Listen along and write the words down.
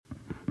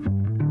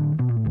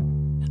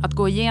Att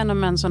gå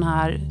igenom en sån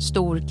här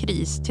stor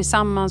kris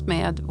tillsammans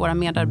med våra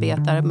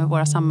medarbetare, med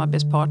våra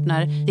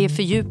samarbetspartner, det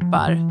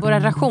fördjupar vår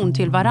relation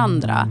till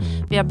varandra.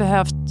 Vi har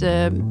behövt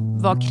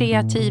vara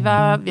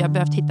kreativa, vi har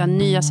behövt hitta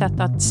nya sätt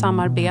att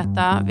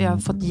samarbeta, vi har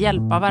fått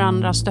hjälpa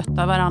varandra,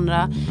 stötta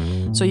varandra.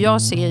 Så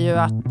jag ser ju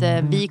att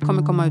vi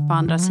kommer komma ut på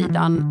andra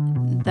sidan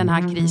den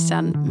här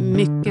krisen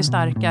mycket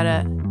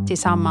starkare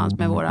tillsammans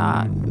med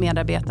våra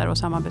medarbetare och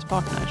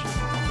samarbetspartners.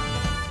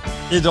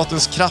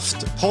 Idrottens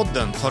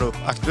kraft-podden tar upp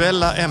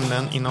aktuella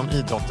ämnen inom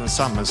idrottens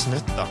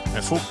samhällsnytta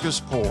med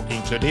fokus på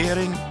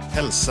inkludering,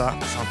 hälsa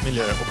samt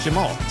miljö och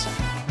klimat.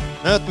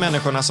 Möt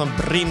människorna som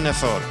brinner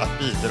för att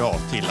bidra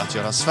till att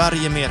göra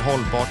Sverige mer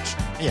hållbart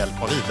med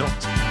hjälp av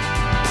idrott.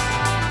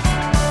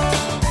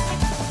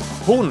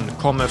 Hon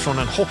kommer från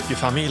en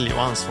hockeyfamilj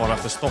och ansvarar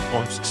för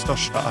Stockholms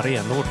största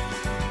arenor.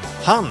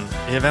 Han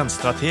är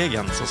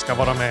eventstrategen som ska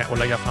vara med och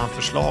lägga fram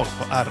förslag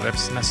på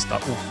RFs nästa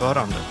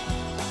ordförande.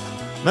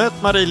 Möt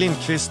Marie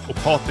Lindqvist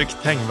och Patrik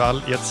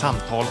Tengvall i ett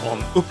samtal om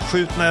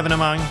uppskjutna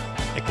evenemang,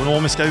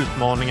 ekonomiska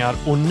utmaningar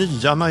och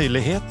nya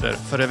möjligheter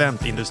för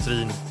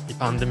eventindustrin i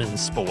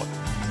pandemins spår.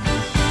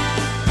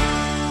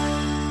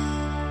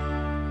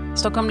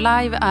 Stockholm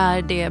Live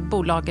är det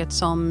bolaget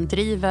som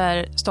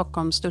driver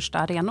Stockholms största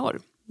arenor.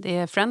 Det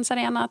är Friends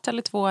Arena,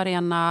 Tele2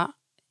 Arena,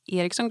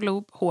 Ericsson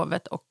Globe,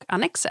 Hovet och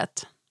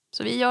Annexet.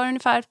 Så vi gör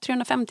ungefär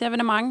 350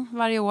 evenemang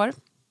varje år.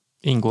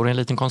 Ingår i en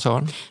liten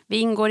koncern? Vi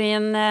ingår i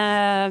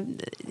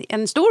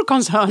en stor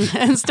koncern,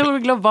 en stor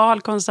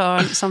global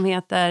koncern som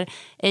heter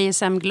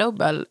ASM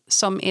Global,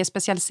 som är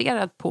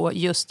specialiserad på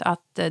just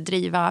att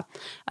driva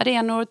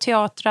arenor,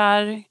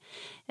 teatrar,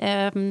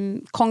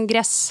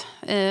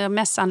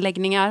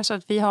 mässanläggningar. Så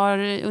att vi har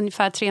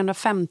ungefär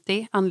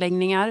 350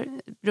 anläggningar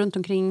runt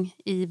omkring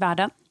i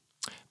världen.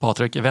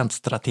 Patrik,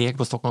 eventstrateg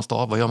på Stockholms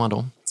stad, vad gör man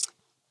då?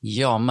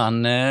 Ja,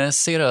 man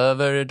ser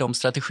över de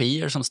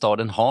strategier som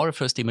staden har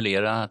för att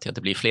stimulera till att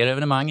det blir fler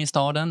evenemang i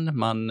staden.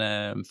 Man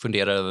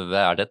funderar över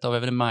värdet av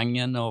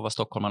evenemangen och vad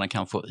stockholmarna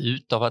kan få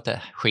ut av att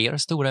det sker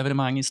stora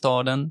evenemang i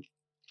staden.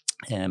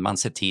 Man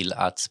ser till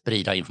att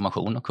sprida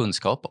information och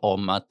kunskap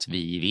om att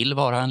vi vill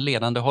vara en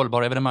ledande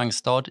hållbar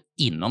evenemangsstad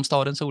inom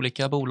stadens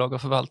olika bolag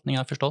och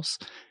förvaltningar förstås.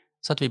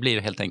 Så att vi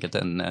blir helt enkelt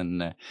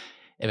en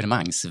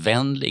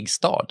evenemangsvänlig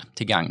stad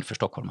till gagn för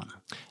stockholmarna.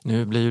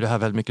 Nu blir ju det här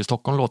väldigt mycket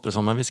Stockholm låter det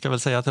som, men vi ska väl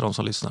säga till de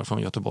som lyssnar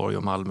från Göteborg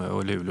och Malmö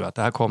och Luleå att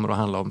det här kommer att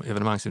handla om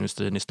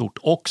evenemangsindustrin i stort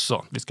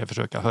också. Vi ska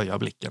försöka höja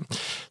blicken.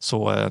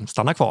 Så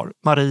stanna kvar.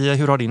 Marie,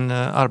 hur har din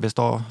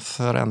arbetsdag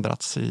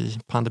förändrats i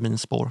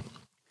pandemins spår?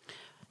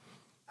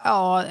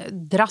 Ja,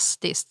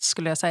 drastiskt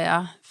skulle jag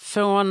säga.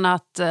 Från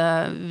att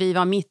vi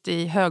var mitt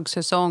i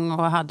högsäsong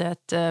och hade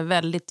ett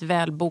väldigt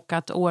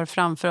välbokat år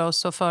framför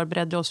oss och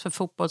förberedde oss för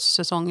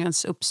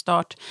fotbollssäsongens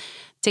uppstart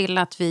till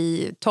att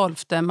vi 12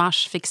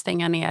 mars fick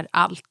stänga ner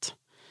allt.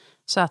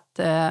 Så att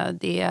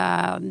det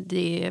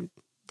är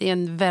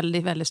en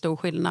väldigt, väldigt stor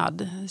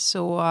skillnad.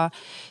 Så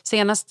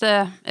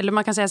eller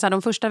man kan säga så här,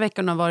 de första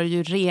veckorna var det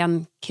ju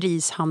ren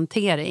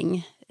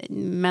krishantering.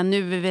 Men nu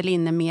är vi väl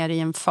inne mer i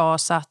en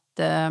fas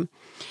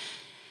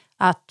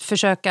att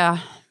försöka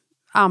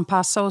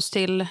anpassa oss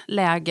till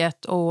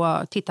läget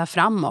och titta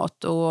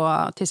framåt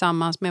och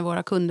tillsammans med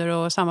våra kunder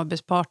och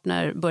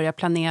samarbetspartner börja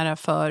planera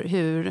för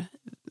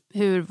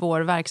hur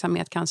vår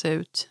verksamhet kan se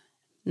ut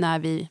när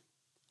vi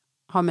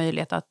har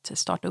möjlighet att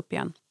starta upp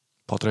igen.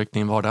 Patrik,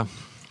 din vardag?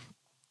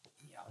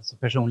 Så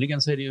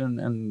personligen så är det ju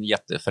en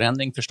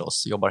jätteförändring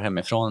förstås. Jobbar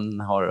hemifrån,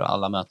 har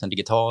alla möten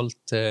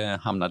digitalt,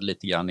 hamnade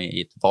lite grann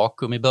i ett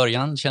vakuum i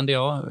början kände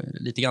jag.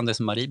 Lite grann det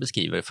som Marie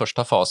beskriver.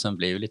 Första fasen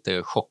blev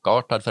lite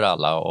chockartad för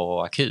alla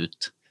och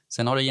akut.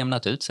 Sen har det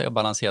jämnat ut sig och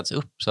balanserats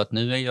upp så att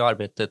nu är ju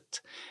arbetet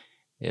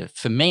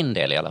för min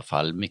del i alla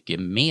fall mycket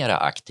mer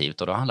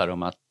aktivt och då handlar det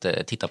om att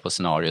titta på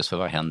scenarios för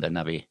vad händer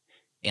när vi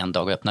en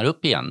dag öppnar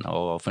upp igen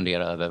och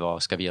fundera över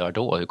vad ska vi göra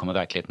då? Hur kommer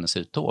verkligheten att se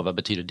ut då? Vad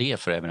betyder det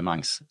för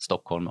evenemangs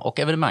Stockholm och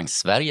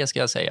evenemangs-Sverige ska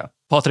jag säga?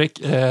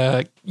 Patrik,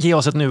 ge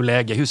oss ett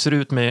nuläge. Hur ser det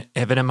ut med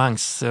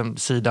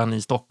evenemangssidan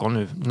i Stockholm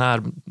nu?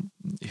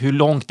 Hur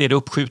långt är det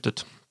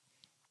uppskjutet?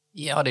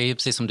 Ja, det är ju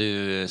precis som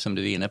du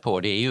är inne på.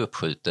 Det är ju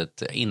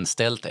uppskjutet,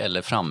 inställt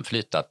eller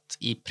framflyttat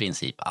i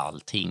princip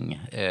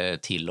allting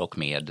till och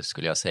med,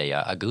 skulle jag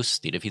säga,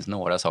 augusti. Det finns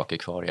några saker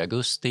kvar i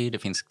augusti. Det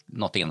finns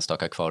något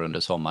enstaka kvar under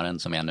sommaren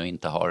som ännu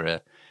inte har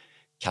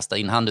kastat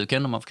in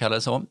handduken, om man får kalla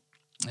det så.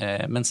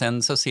 Men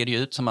sen så ser det ju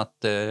ut som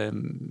att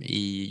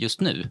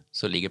just nu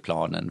så ligger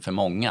planen för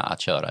många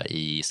att köra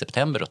i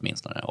september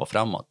åtminstone och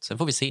framåt. Sen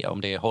får vi se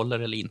om det håller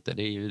eller inte.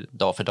 Det är ju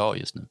dag för dag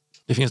just nu.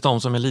 Det finns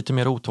de som är lite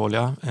mer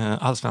otåliga.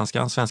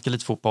 Allsvenskan, svensk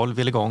elitfotboll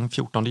vill igång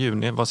 14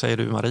 juni. Vad säger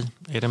du, Marie?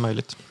 Är det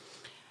möjligt?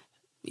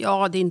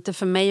 Ja, det är inte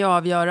för mig att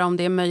avgöra om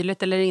det är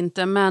möjligt eller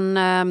inte. Men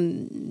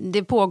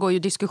det pågår ju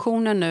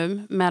diskussioner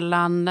nu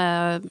mellan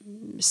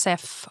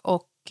SEF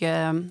och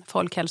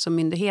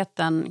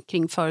Folkhälsomyndigheten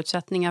kring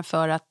förutsättningar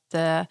för att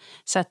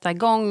sätta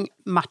igång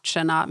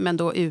matcherna men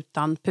då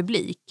utan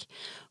publik.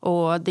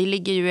 Och det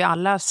ligger ju i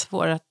allas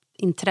vårt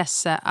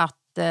intresse att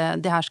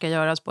det här ska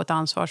göras på ett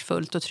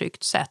ansvarsfullt och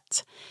tryggt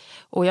sätt.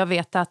 Och jag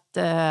vet att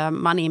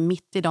man är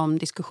mitt i de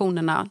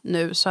diskussionerna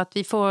nu. Så att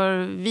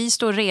vi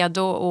står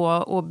redo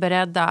och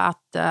beredda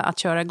att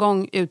köra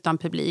igång utan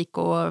publik.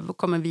 Och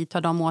kommer vi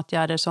ta de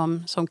åtgärder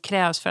som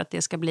krävs för att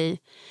det ska bli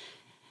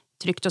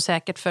tryggt och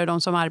säkert för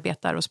de som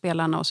arbetar och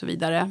spelarna och så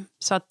vidare.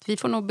 Så att vi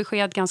får nog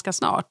besked ganska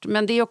snart.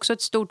 Men det är också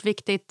ett stort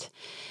viktigt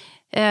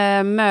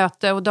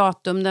möte och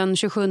datum den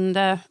 27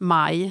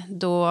 maj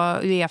då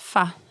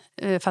UEFA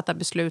fattar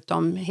beslut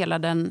om hela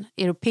den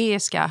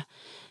europeiska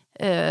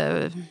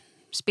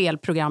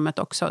spelprogrammet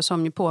också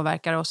som ju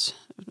påverkar oss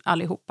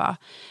allihopa.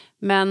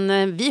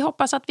 Men vi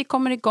hoppas att vi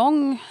kommer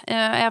igång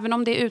även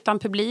om det är utan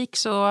publik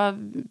så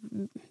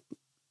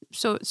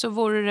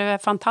vore det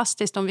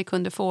fantastiskt om vi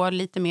kunde få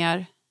lite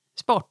mer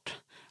sport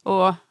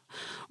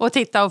och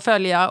titta och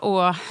följa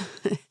och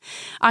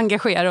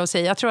engagera oss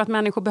i. Jag tror att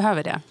människor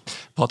behöver det.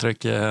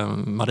 Patrik,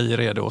 Marie är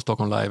redo och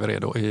Stockholm Live är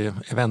redo. Är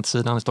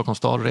eventsidan i Stockholms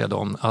stad redo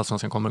om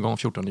Allsvenskan kommer igång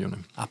 14 juni?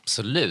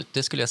 Absolut,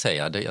 det skulle jag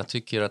säga. Jag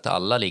tycker att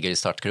alla ligger i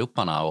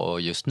startgroparna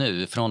och just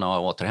nu, från att ha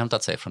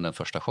återhämtat sig från den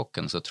första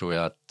chocken, så tror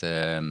jag att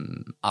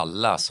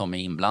alla som är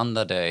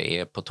inblandade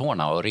är på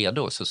tårna och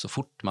redo. Så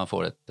fort man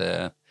får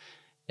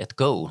ett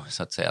go,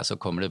 så att säga, så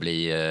kommer det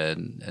bli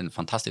en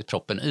fantastisk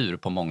proppen ur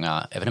på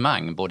många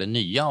evenemang, både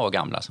nya och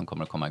gamla som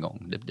kommer att komma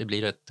igång. Det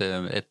blir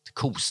ett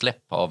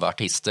kosläpp av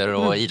artister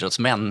och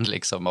idrottsmän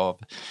liksom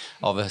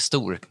av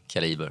stor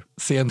kaliber.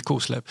 Sent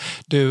kosläpp.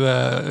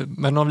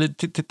 Men om vi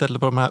tittar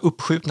på de här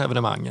uppskjutna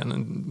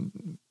evenemangen,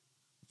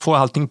 får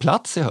allting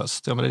plats i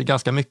höst? Ja, men det är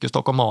ganska mycket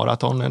Stockholm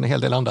Marathon, en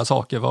hel del andra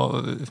saker.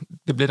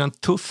 Det blir en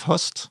tuff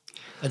höst.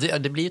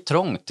 Det blir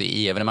trångt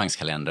i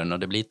evenemangskalendern och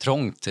det blir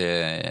trångt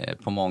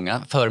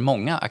för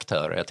många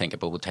aktörer. Jag tänker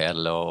på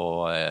hotell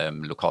och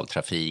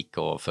lokaltrafik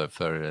och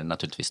för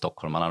naturligtvis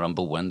stockholmarna, de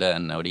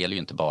boende. Och det gäller ju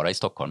inte bara i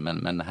Stockholm,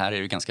 men här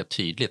är det ganska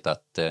tydligt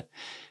att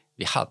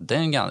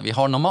vi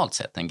har normalt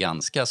sett en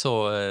ganska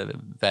så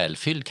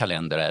välfylld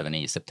kalender även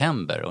i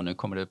september. Och nu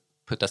kommer det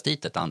puttas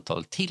dit ett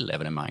antal till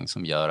evenemang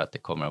som gör att det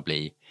kommer att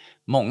bli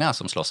många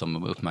som slåss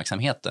om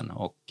uppmärksamheten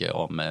och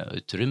om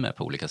utrymme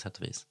på olika sätt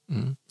och vis.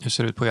 Hur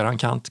ser det ut på er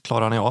kant?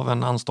 Klarar ni av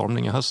en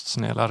anstormning i höst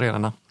när det gäller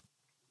arenorna?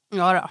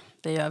 Ja då,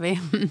 det gör vi.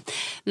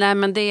 Nej,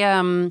 men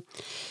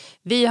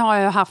vi har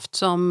ju haft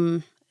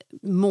som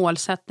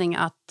målsättning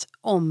att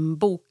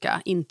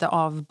omboka, inte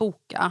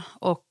avboka.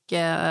 Och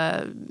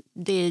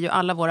det är ju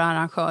alla våra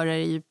arrangörer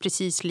är ju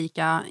precis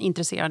lika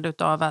intresserade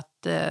av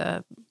att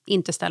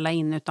inte ställa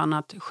in utan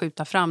att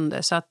skjuta fram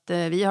det. Så att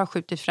vi har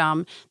skjutit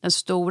fram den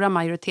stora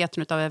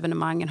majoriteten av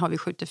evenemangen har vi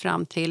skjutit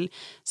fram till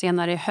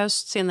senare i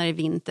höst, senare i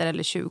vinter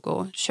eller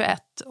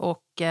 2021.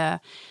 Och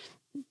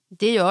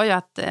det gör ju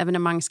att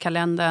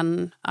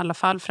evenemangskalendern, i alla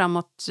fall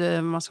framåt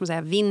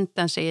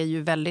vintern, ser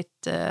ju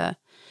väldigt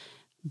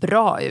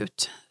bra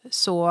ut.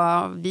 Så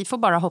vi får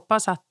bara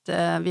hoppas att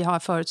vi har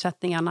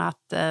förutsättningarna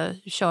att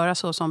köra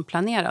så som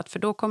planerat. För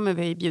då kommer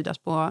vi bjudas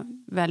på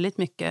väldigt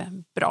mycket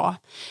bra.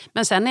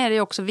 Men sen är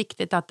det också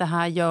viktigt att det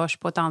här görs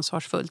på ett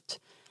ansvarsfullt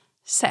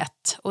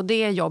sätt. Och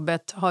det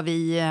jobbet har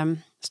vi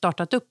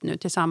startat upp nu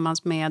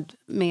tillsammans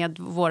med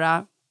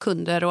våra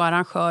kunder och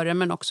arrangörer,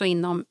 men också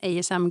inom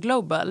ASM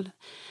Global.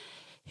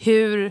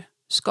 Hur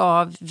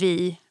ska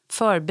vi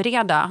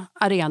förbereda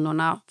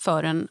arenorna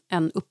för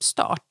en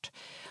uppstart?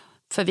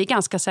 För vi är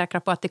ganska säkra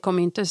på att det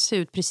kommer inte se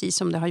ut precis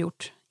som det har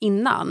gjort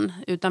innan.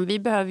 Utan vi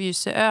behöver ju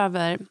se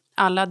över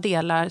alla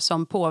delar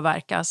som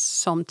påverkas.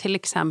 Som till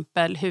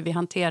exempel hur vi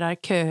hanterar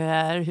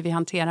köer, hur vi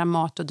hanterar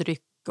mat och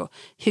dryck och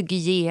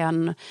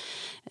hygien.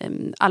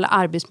 Alla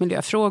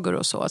arbetsmiljöfrågor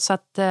och så. Så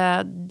att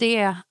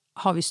det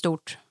har vi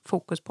stort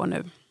fokus på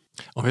nu.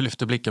 Om vi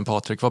lyfter blicken,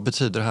 Patrik, vad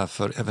betyder det här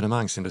för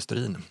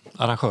evenemangsindustrin?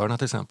 Arrangörerna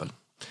till exempel.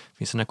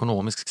 Finns en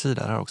ekonomisk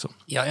sida här också?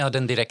 Ja,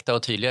 den direkta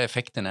och tydliga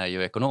effekten är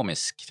ju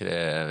ekonomisk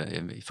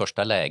i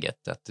första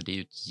läget. Att det är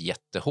ju ett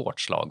jättehårt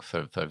slag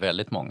för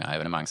väldigt många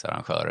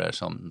evenemangsarrangörer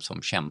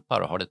som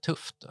kämpar och har det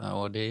tufft.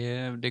 Och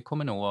det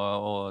kommer nog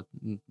att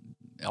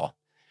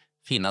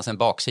finnas en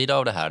baksida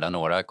av det här där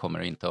några kommer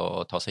inte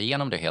att ta sig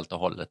igenom det helt och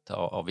hållet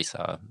av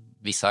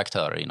vissa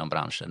aktörer inom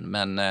branschen.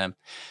 Men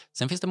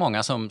sen finns det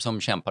många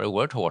som kämpar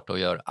oerhört hårt och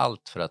gör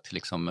allt för att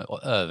liksom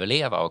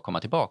överleva och komma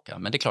tillbaka.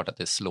 Men det är klart att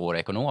det slår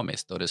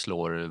ekonomiskt och det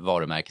slår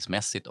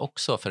varumärkesmässigt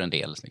också för en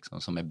del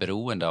liksom, som är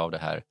beroende av det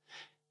här.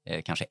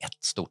 Kanske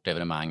ett stort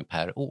evenemang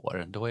per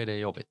år. Då är det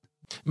jobbigt.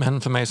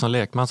 Men för mig som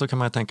lekman så kan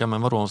man ju tänka,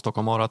 men vadå om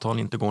Stockholm Marathon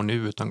inte går nu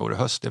utan går i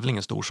höst? Det är väl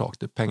ingen stor sak.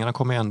 Pengarna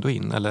kommer ändå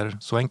in, eller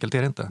så enkelt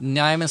är det inte?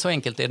 Nej, men så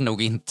enkelt är det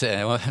nog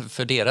inte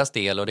för deras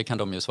del, och det kan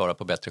de ju svara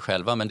på bättre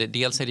själva. Men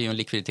dels är det ju en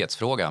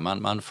likviditetsfråga.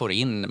 Man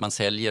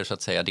säljer så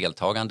att säga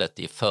deltagandet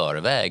i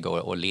förväg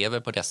och lever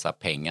på dessa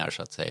pengar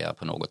så att säga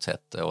på något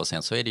sätt. Och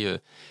sen så är det ju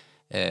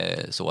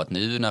så att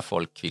nu när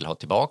folk vill ha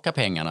tillbaka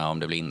pengarna om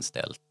det blir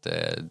inställt,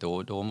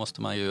 då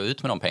måste man ju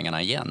ut med de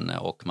pengarna igen,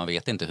 och man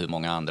vet inte hur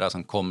många andra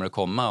som kommer att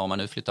komma om man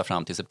nu flyttar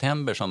fram till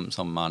september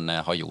som man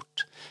har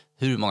gjort.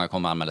 Hur många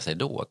kommer att anmäla sig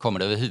då? Kommer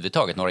det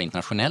överhuvudtaget några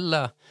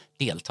internationella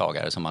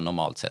deltagare som man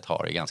normalt sett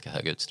har i ganska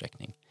hög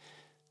utsträckning?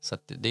 Så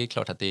att det är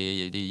klart att det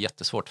är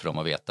jättesvårt för dem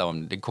att veta.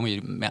 Om det kommer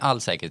ju med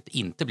all säkerhet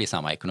inte bli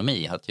samma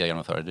ekonomi att jag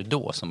genomför det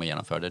då som att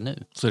genomföra det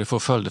nu. Så det får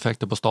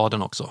följdeffekter på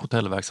staden också?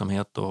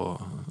 Hotellverksamhet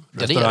och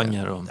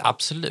restauranger? Och...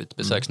 Absolut.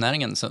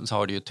 Besöksnäringen så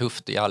har det ju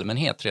tufft i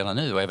allmänhet redan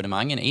nu och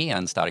evenemangen är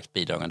en starkt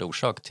bidragande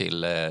orsak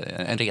till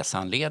en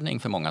resanledning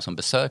för många som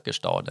besöker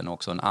staden och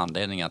också en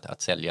anledning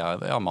att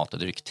sälja mat och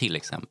dryck till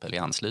exempel i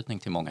anslutning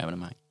till många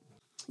evenemang.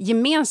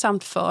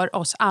 Gemensamt för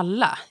oss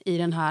alla i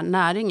den här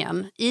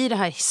näringen, i det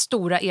här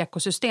stora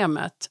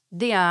ekosystemet,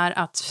 det är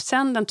att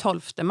sedan den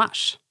 12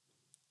 mars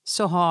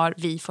så har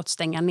vi fått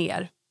stänga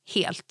ner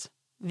helt.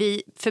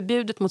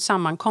 Förbudet mot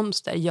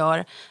sammankomster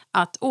gör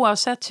att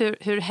oavsett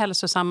hur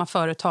hälsosamma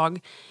företag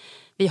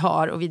vi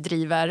har och vi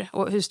driver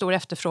och hur stor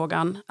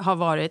efterfrågan har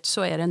varit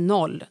så är det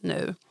 0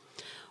 nu.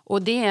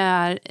 Och det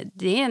är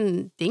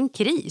en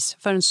kris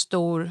för en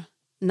stor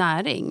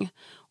näring.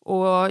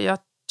 Och jag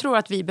tror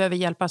att vi behöver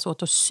hjälpas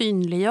åt att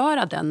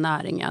synliggöra den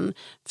näringen.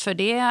 För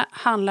det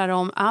handlar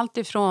om allt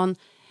ifrån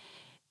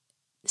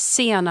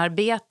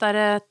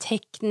scenarbetare,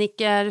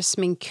 tekniker,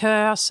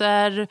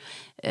 sminköser,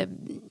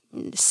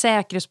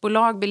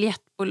 säkerhetsbolag,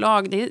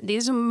 biljettbolag. Det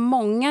är så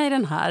många i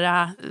den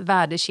här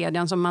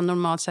värdekedjan som man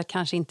normalt sett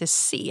kanske inte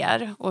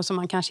ser och som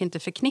man kanske inte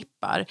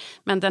förknippar.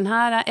 Men den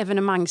här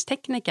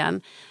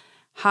evenemangsteknikern,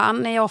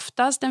 han är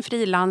oftast en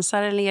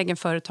frilansare eller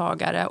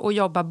egenföretagare och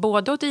jobbar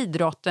både åt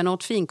idrotten,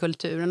 åt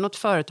finkulturen, åt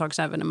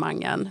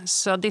företagsevenemangen.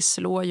 Så det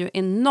slår ju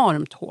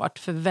enormt hårt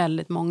för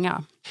väldigt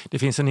många. Det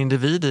finns en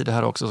individ i det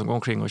här också som går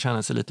omkring och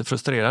känner sig lite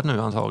frustrerad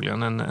nu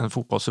antagligen. En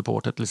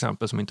fotbollssupporter till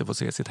exempel som inte får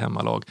se sitt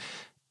hemmalag.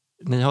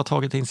 Ni har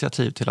tagit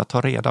initiativ till att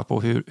ta reda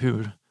på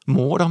hur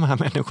mår de här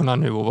människorna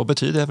nu och vad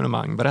betyder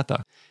evenemang?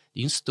 Berätta. Det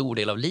är en stor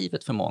del av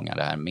livet för många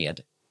det här med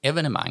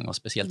evenemang och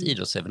speciellt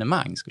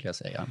idrottsevenemang skulle jag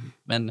säga.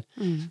 Men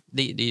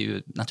det är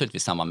ju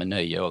naturligtvis samma med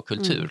nöje och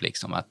kultur.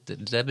 Liksom, att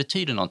det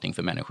betyder någonting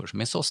för människor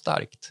som är så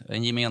starkt.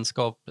 En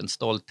gemenskap, en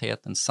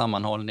stolthet, en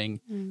sammanhållning.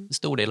 En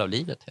stor del av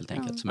livet helt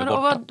enkelt som är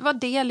borta. Och vara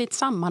del i ett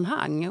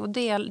sammanhang och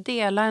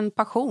dela en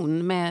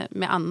passion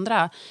med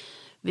andra.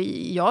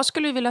 Jag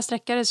skulle vilja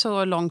sträcka det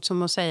så långt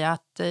som att säga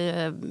att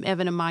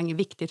evenemang är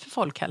viktigt för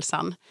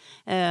folkhälsan.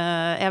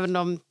 Även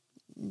om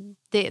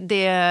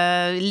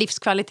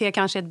livskvalitet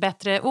kanske är ett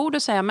bättre ord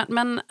att säga,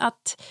 men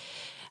att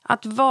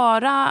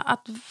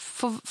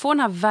få den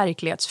här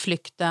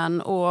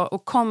verklighetsflykten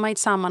och komma i ett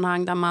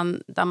sammanhang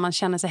där man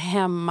känner sig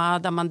hemma,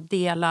 där man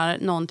delar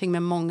någonting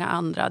med många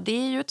andra. Det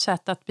är ju ett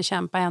sätt att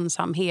bekämpa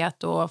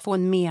ensamhet och få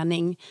en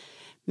mening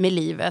med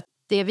livet.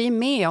 Det vi är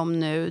med om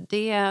nu,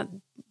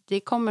 det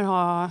kommer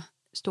ha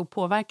stor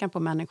påverkan på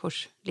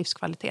människors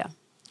livskvalitet.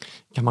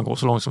 Kan man gå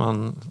så långt som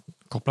man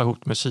kopplar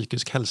ihop med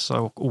psykisk hälsa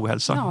och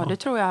ohälsa? Ja, det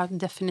tror jag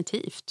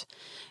definitivt.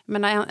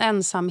 Men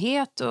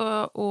ensamhet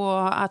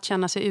och att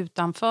känna sig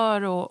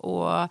utanför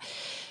och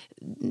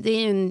det är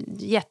ju en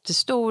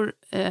jättestor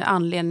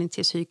anledning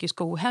till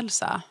psykisk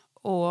ohälsa.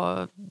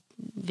 Och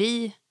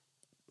vi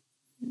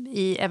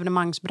i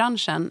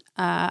evenemangsbranschen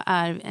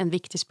är en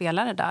viktig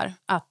spelare där.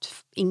 Att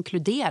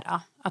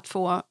inkludera, att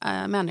få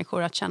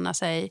människor att känna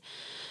sig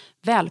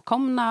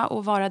välkomna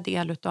och vara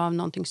del av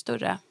någonting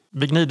större.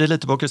 Vi gnider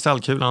lite på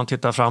kristallkulan och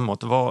tittar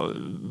framåt.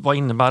 Vad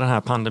innebär den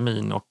här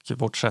pandemin och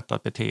vårt sätt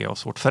att bete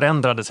oss, vårt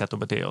förändrade sätt att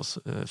bete oss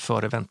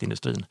för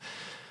eventindustrin?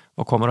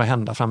 Vad kommer att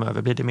hända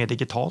framöver? Blir det mer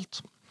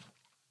digitalt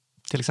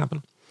till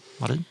exempel?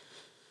 Marie?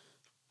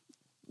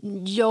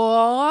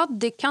 Ja,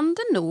 det kan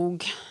det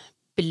nog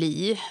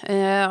bli.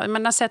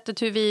 Men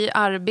sättet hur vi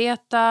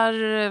arbetar,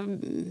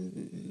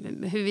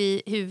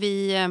 hur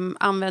vi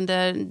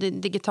använder de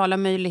digitala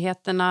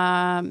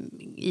möjligheterna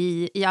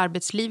i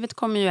arbetslivet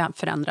kommer ju att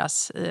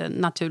förändras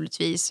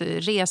naturligtvis.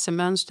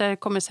 Resemönster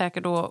kommer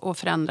säkert att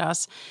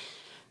förändras.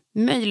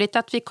 Möjligt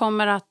att vi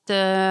kommer att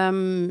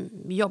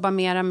jobba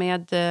mer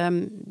med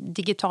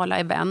digitala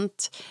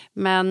event.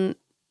 Men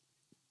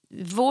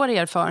vår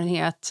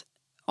erfarenhet,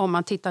 om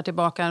man tittar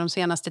tillbaka de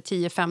senaste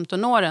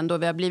 10-15 åren då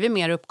vi har blivit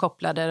mer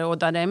uppkopplade och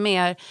där det är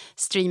mer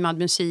streamad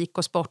musik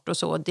och sport och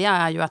så, det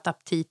är ju att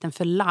aptiten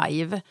för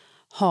live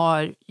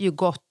har ju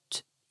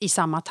gått i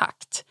samma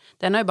takt.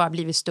 Den har ju bara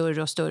blivit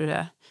större och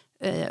större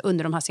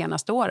under de här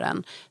senaste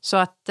åren. Så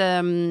att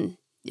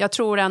jag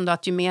tror ändå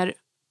att ju mer,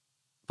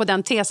 på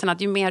den tesen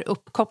att ju mer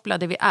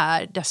uppkopplade vi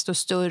är, desto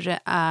större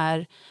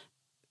är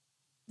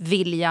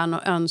viljan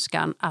och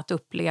önskan att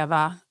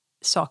uppleva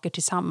saker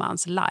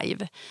tillsammans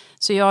live.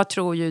 Så jag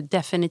tror ju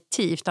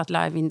definitivt att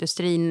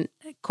liveindustrin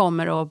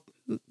kommer att,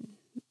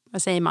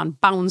 vad säger man,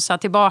 bouncea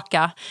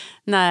tillbaka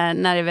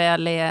när det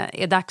väl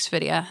är dags för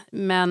det.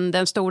 Men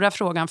den stora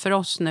frågan för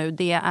oss nu,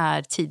 det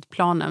är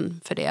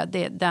tidplanen för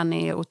det. Den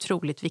är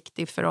otroligt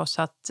viktig för oss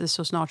att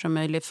så snart som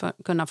möjligt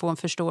kunna få en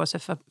förståelse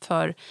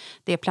för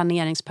det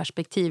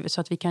planeringsperspektivet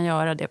så att vi kan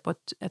göra det på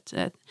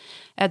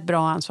ett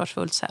bra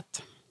ansvarsfullt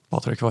sätt.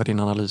 Patrik, vad är din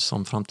analys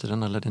om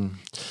framtiden eller din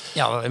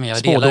Ja, men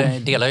jag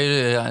delar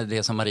ju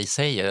det som Marie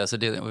säger. Alltså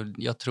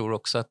jag tror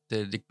också att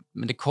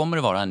det kommer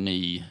att vara en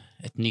ny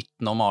ett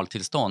nytt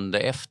normaltillstånd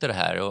efter det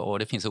här och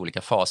det finns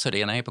olika faser. Det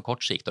ena är på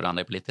kort sikt och det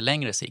andra är på lite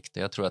längre sikt.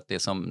 Jag tror att det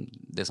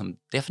som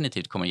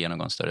definitivt kommer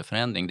genomgå en större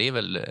förändring, det är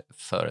väl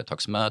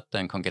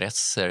företagsmöten,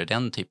 kongresser,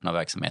 den typen av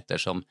verksamheter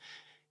som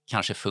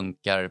kanske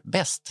funkar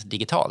bäst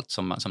digitalt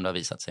som det har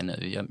visat sig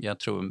nu. Jag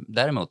tror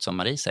däremot, som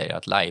Marie säger,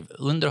 att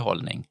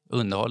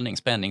underhållning,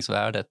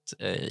 spänningsvärdet,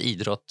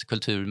 idrott,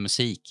 kultur,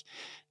 musik,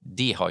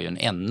 det har ju en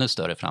ännu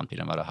större framtid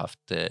än vad det har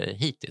haft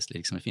hittills.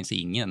 Det finns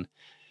ingen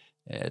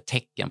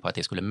tecken på att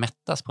det skulle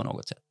mättas på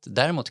något sätt.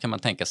 Däremot kan man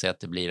tänka sig att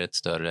det blir ett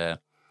större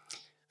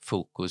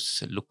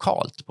fokus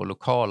lokalt på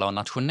lokala och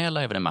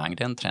nationella evenemang.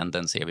 Den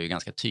trenden ser vi ju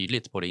ganska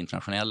tydligt. Både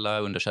internationella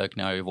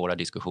undersökningar och i våra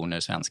diskussioner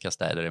svenska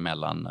städer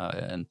emellan.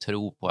 En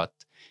tro på att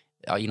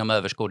inom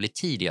överskådlig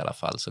tid i alla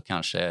fall så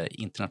kanske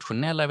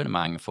internationella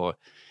evenemang får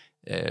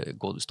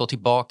stå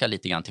tillbaka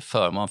lite grann till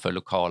förmån för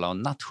lokala och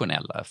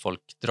nationella. Folk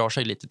drar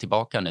sig lite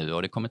tillbaka nu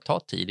och det kommer ta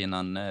tid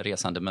innan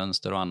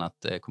resandemönster och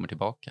annat kommer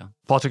tillbaka.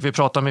 Patrik, vi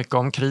pratar mycket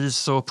om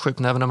kris och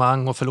uppskjutna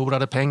evenemang och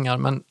förlorade pengar,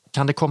 men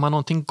kan det komma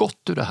någonting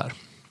gott ur det här?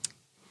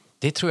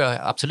 Det tror jag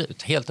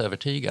absolut, helt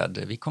övertygad.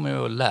 Vi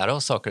kommer att lära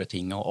oss saker och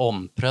ting och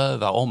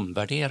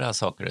omvärdera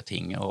saker och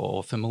ting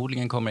och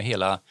förmodligen kommer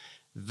hela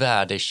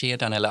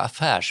värdekedjan eller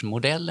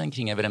affärsmodellen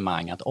kring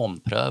evenemang att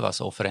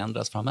omprövas och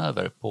förändras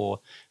framöver på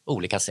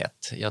olika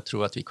sätt. Jag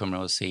tror att vi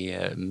kommer att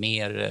se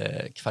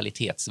mer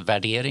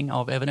kvalitetsvärdering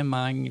av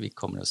evenemang. Vi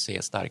kommer att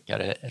se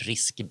starkare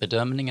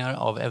riskbedömningar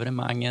av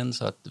evenemangen,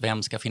 så att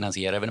vem ska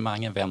finansiera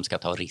evenemangen, vem ska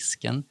ta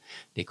risken.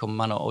 Det kommer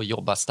man att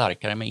jobba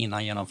starkare med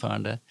innan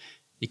genomförande.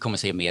 Vi kommer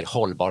se mer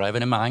hållbara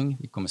evenemang.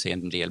 Vi kommer se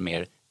en del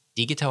mer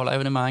digitala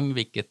evenemang,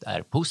 vilket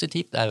är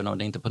positivt, även om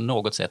det inte på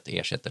något sätt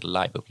ersätter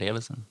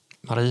liveupplevelsen.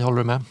 Marie, håller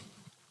du med?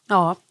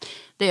 Ja,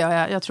 det gör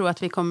jag. Jag tror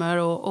att vi kommer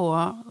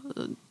att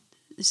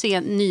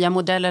se nya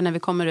modeller när vi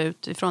kommer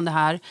ut ifrån det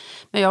här.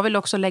 Men jag vill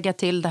också lägga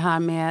till det här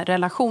med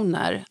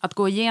relationer. Att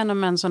gå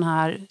igenom en sån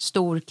här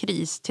stor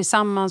kris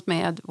tillsammans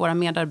med våra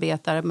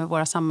medarbetare, med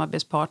våra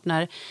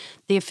samarbetspartner,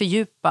 det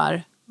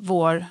fördjupar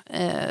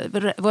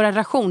vår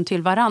relation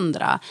till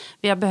varandra.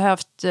 Vi har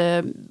behövt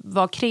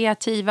vara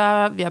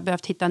kreativa, vi har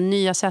behövt hitta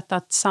nya sätt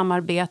att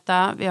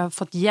samarbeta, vi har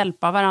fått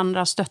hjälpa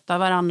varandra, stötta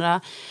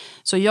varandra.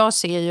 Så jag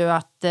ser ju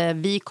att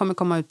vi kommer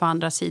komma ut på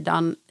andra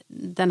sidan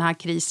den här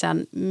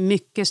krisen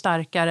mycket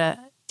starkare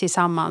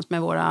tillsammans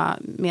med våra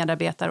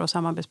medarbetare och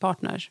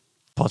samarbetspartners.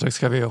 Patrik,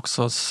 ska vi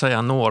också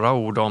säga några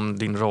ord om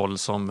din roll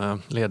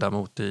som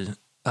ledamot i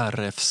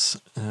RFs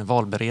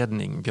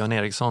valberedning. Björn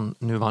Eriksson,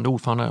 nuvarande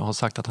ordförande, har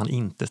sagt att han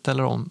inte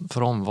ställer om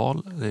för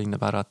omval. Det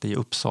innebär att i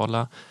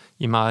Uppsala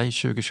i maj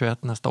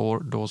 2021 nästa år,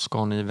 då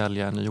ska ni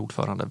välja en ny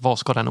ordförande. Vad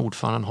ska den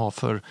ordföranden ha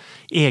för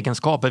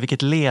egenskaper?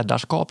 Vilket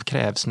ledarskap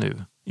krävs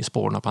nu i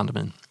spåren av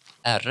pandemin?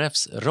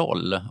 RFs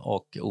roll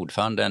och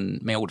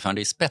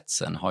ordförande i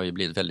spetsen har ju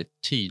blivit väldigt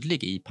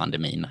tydlig i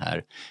pandemin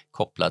här,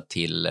 kopplad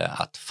till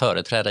att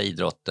företräda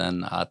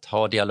idrotten, att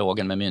ha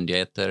dialogen med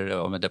myndigheter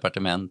och med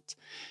departement,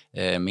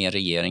 med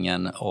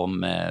regeringen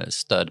om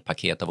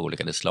stödpaket av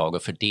olika slag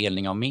och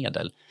fördelning av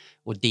medel.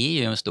 Och det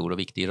är ju en stor och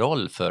viktig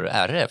roll för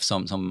RF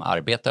som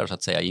arbetar så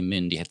att säga i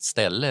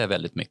myndighetsställe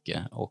väldigt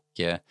mycket, och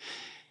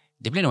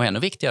det blir nog ännu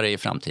viktigare i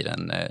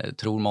framtiden,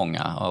 tror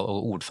många.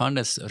 Och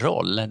ordförandes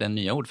roll, den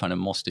nya ordföranden,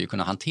 måste ju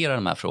kunna hantera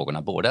de här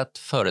frågorna. Både att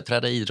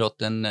företräda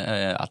idrotten,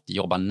 att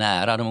jobba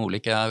nära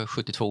de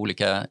 72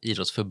 olika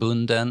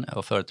idrottsförbunden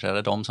och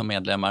företräda dem som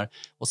medlemmar.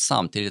 Och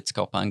samtidigt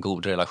skapa en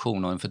god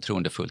relation och en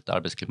förtroendefullt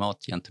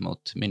arbetsklimat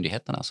gentemot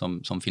myndigheterna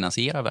som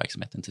finansierar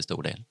verksamheten till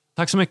stor del.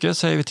 Tack så mycket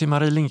säger vi till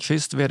Marie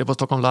Lindqvist, vd på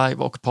Stockholm Live,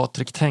 och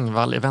Patrik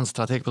Tengvall,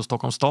 eventstrateg på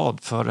Stockholms stad,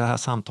 för det här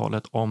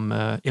samtalet om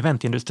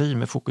eventindustri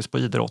med fokus på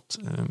idrott.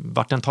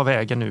 Vart den tar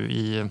vägen nu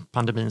i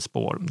pandemins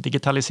spår.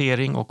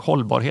 Digitalisering och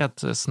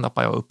hållbarhet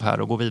snappar jag upp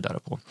här och går vidare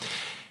på.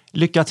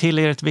 Lycka till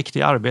i ert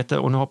viktiga arbete,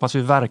 och nu hoppas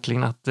vi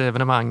verkligen att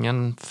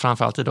evenemangen,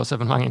 framförallt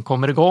idrottsevenemangen,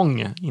 kommer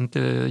igång. Inte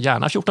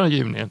gärna 14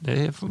 juni,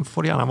 det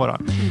får det gärna vara.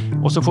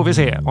 Och så får vi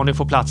se om det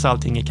får plats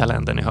allting i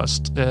kalendern i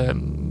höst.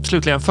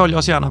 Slutligen, följ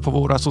oss gärna på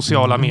våra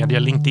sociala medier,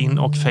 LinkedIn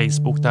och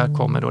Facebook. Där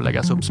kommer det att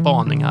läggas upp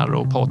spaningar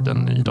och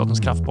podden, Idrottens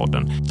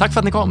kraftpodden. Tack för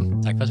att ni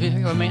kom. Tack för att vi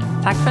fick vara med.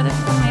 Tack för att du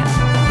fick vara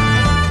med.